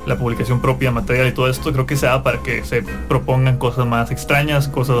 la publicación propia de material y todo esto, creo que se da para que se propongan cosas más extrañas,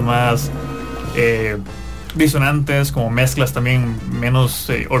 cosas más disonantes, como mezclas también menos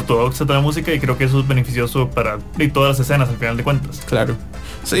ortodoxas de la música, y creo que eso es beneficioso para todas las escenas al final de cuentas. Claro,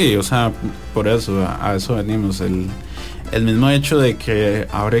 sí, o sea, por eso, a eso venimos, el mismo hecho de que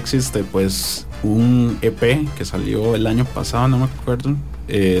ahora existe pues un EP que salió el año pasado, no me acuerdo,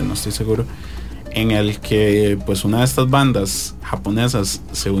 no estoy seguro, en el que pues una de estas bandas japonesas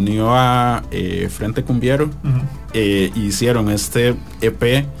se unió a Frente Cumbiero, e hicieron este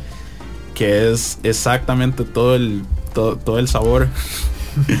EP que es exactamente todo el sabor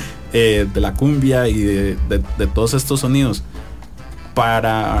de la cumbia y de todos estos sonidos,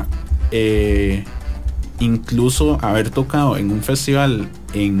 para incluso haber tocado en un festival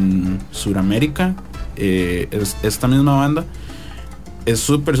en Sudamérica. Esta misma banda es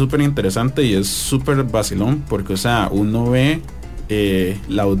súper interesante y es súper vacilón, porque o sea, uno ve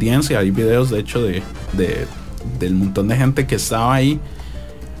la audiencia, hay videos de hecho del montón de gente que estaba ahí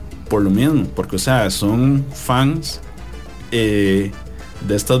por lo mismo, porque o sea, son fans de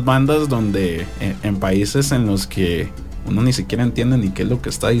estas bandas donde en países en los que uno ni siquiera entiende ni qué es lo que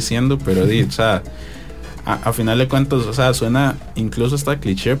está diciendo, pero o sea, a final de cuentas, o sea, suena incluso hasta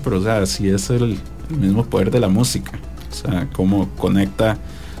cliché, pero o sea, sí es el mismo poder de la música, o sea, cómo conecta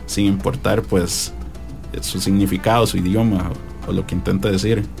sin importar pues su significado, su idioma o lo que intenta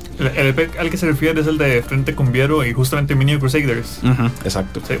decir. El EP al que se refiere es el de Frente Cumbiero y justamente Mini Crusaders.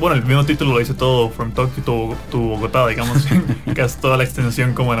 Exacto. Sí, bueno, el mismo título lo dice todo, From Tokyo to Bogotá, digamos, que es toda la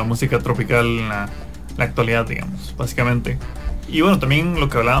extensión como de la música tropical en la actualidad, digamos, básicamente. Y bueno, también lo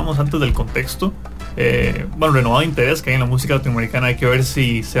que hablábamos antes del contexto, renovado interés que hay en la música latinoamericana. Hay que ver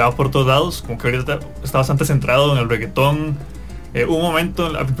si se va por todos lados, como que ahorita está bastante centrado en el reggaetón. Hubo un momento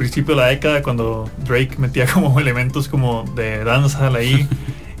al principio de la década cuando Drake metía como elementos como de dancehall ahí,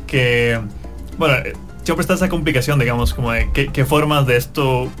 que bueno, siempre está esa complicación, digamos, como de qué formas de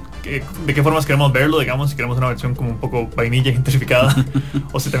esto, de qué formas queremos verlo, digamos, si queremos una versión como un poco vainilla gentrificada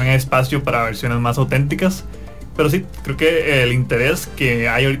o si también hay espacio para versiones más auténticas. Pero sí, creo que el interés que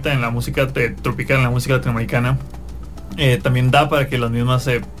hay ahorita en la música tropical, en la música latinoamericana, también da para que las mismas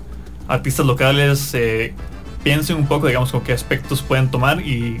artistas locales piensen un poco, digamos, con qué aspectos pueden tomar.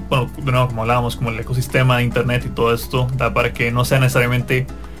 Y bueno, de nuevo, como hablábamos, como el ecosistema de internet y todo esto, da para que no sea necesariamente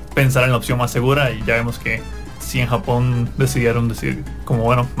pensar en la opción más segura. Y ya vemos que si en Japón decidieron decir como,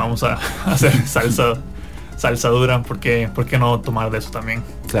 bueno, vamos a hacer salsa dura, ¿por qué no tomar de eso también?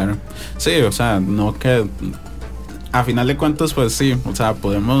 Claro, sí, o sea, no que a final de cuentas, pues sí, o sea,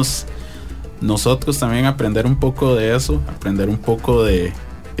 podemos nosotros también aprender un poco de eso, aprender un poco de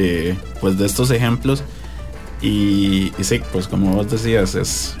pues de estos ejemplos y sí, pues como vos decías,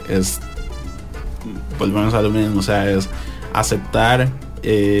 es volvemos a lo mismo, o sea, es aceptar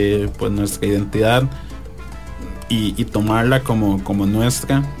pues nuestra identidad y tomarla como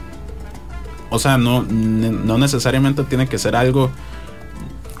nuestra. O sea, no necesariamente tiene que ser algo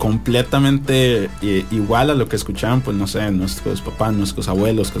completamente igual a lo que escuchaban, pues no sé, nuestros papás, nuestros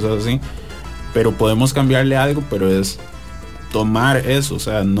abuelos, cosas así, pero podemos cambiarle algo, pero es tomar eso, o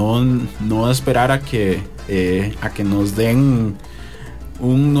sea, no esperar a que nos den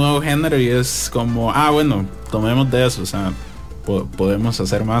un nuevo género y es como, bueno, tomemos de eso, o sea, podemos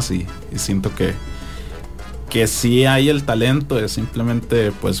hacer más y siento que sí hay el talento, es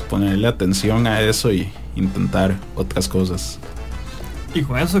simplemente pues ponerle atención a eso y intentar otras cosas. Y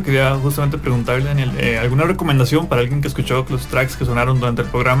con eso quería justamente preguntarle, Daniel, ¿alguna recomendación para alguien que escuchó los tracks que sonaron durante el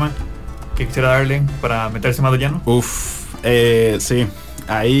programa que quisiera darle para meterse más de lleno? Sí,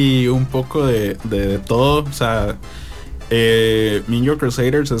 hay un poco de todo, o sea, Mean Your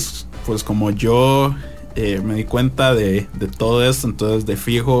Crusaders es pues como yo me di cuenta de todo esto, entonces de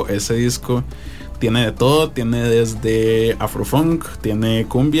fijo ese disco tiene de todo, tiene desde afrofunk, tiene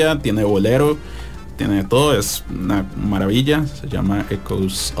cumbia, tiene bolero, tiene de todo, es una maravilla, se llama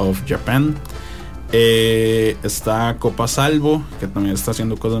Echoes of Japan. Está Copa Salvo, que también está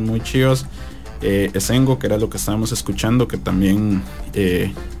haciendo cosas muy chivas. Esengo, que era lo que estábamos escuchando, que también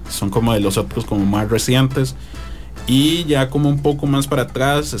son como de los otros como más recientes. Y ya como un poco más para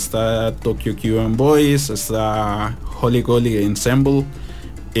atrás está Tokyo Cuban Boys, está Holy Golly Ensemble.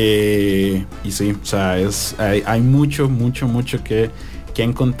 Y sí, o sea, hay mucho que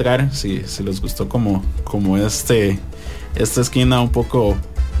encontrar si les gustó como esta esquina un poco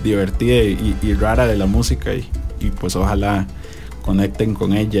divertida y rara de la música y pues ojalá conecten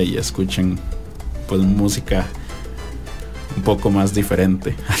con ella y escuchen pues música un poco más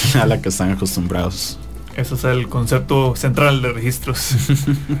diferente a la que están acostumbrados. Ese es el concepto central de Registros.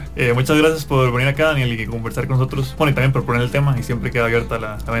 Muchas gracias por venir acá, Daniel, y conversar con nosotros. Bueno, y también por poner el tema, y siempre queda abierta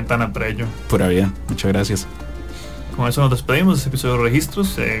la ventana para ello. Pura vida, muchas gracias. Con eso nos despedimos de este episodio de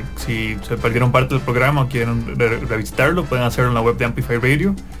Registros. Si se perdieron parte del programa o quieren revisitarlo, pueden hacerlo en la web de Amplify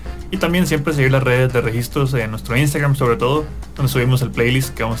Radio. Y también siempre seguir las redes de Registros en nuestro Instagram, sobre todo, donde subimos el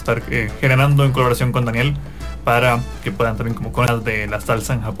playlist que vamos a estar generando en colaboración con Daniel para que puedan también como con las de la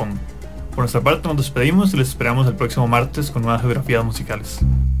salsa en Japón. Por nuestra parte nos despedimos y les esperamos el próximo martes con nuevas geografías musicales.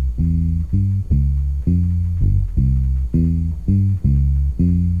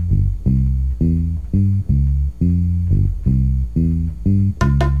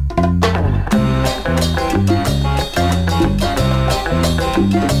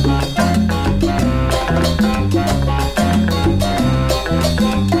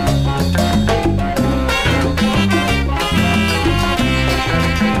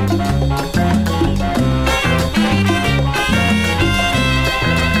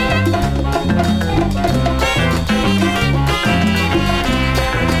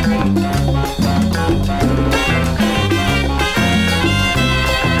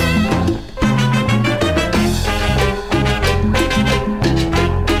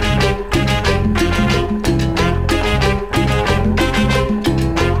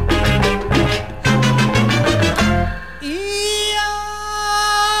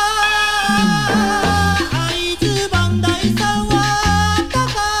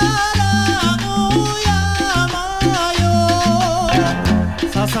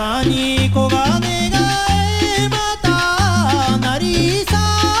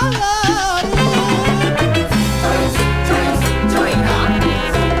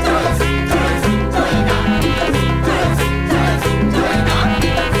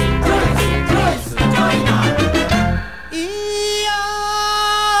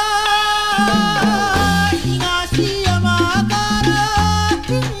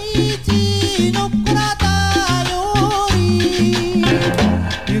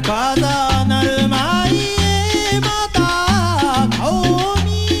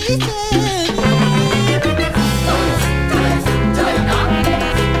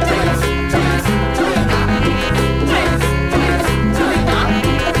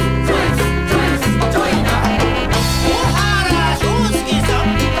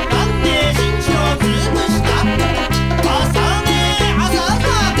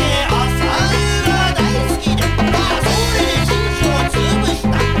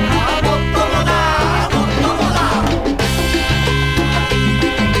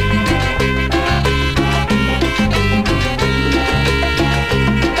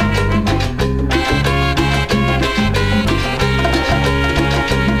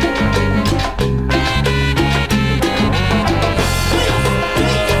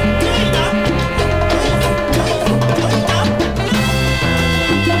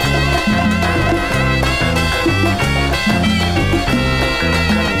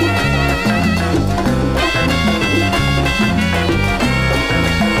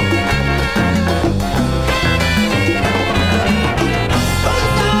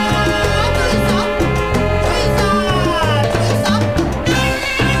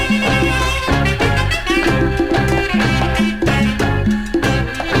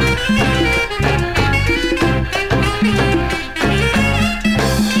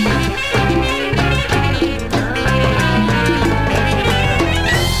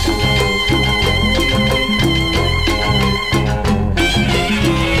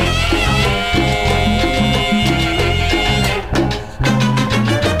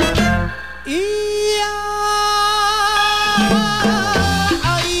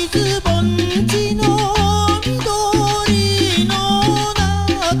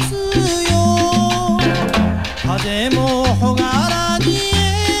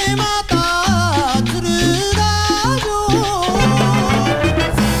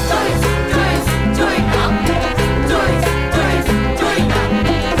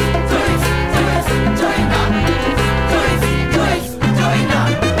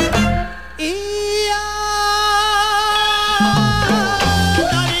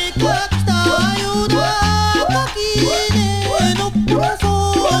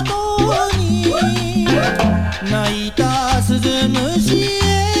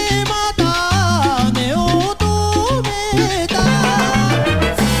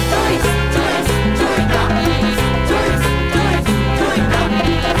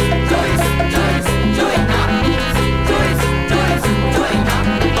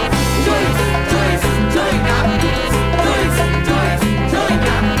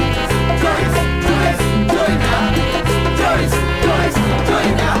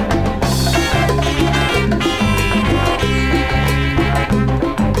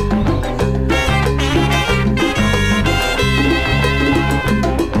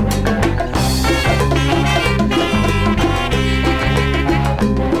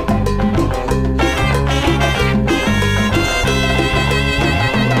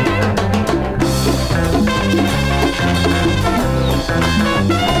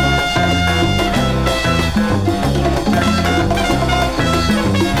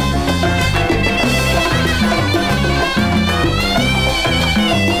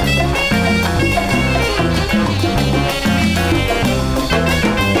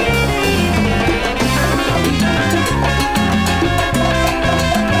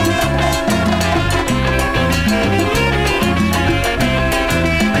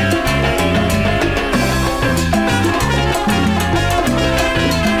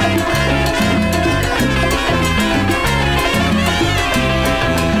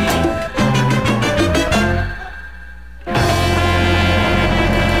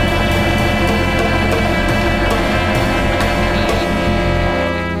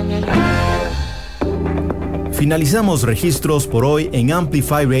 Finalizamos registros por hoy en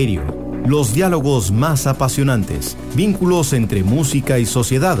Amplify Radio. Los diálogos más apasionantes, vínculos entre música y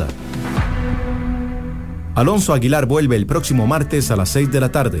sociedad. Alonso Aguilar vuelve el próximo martes a las 6 de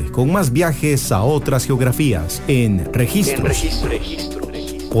la tarde con más viajes a otras geografías en Registros.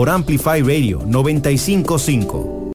 Por Amplify Radio 95.5.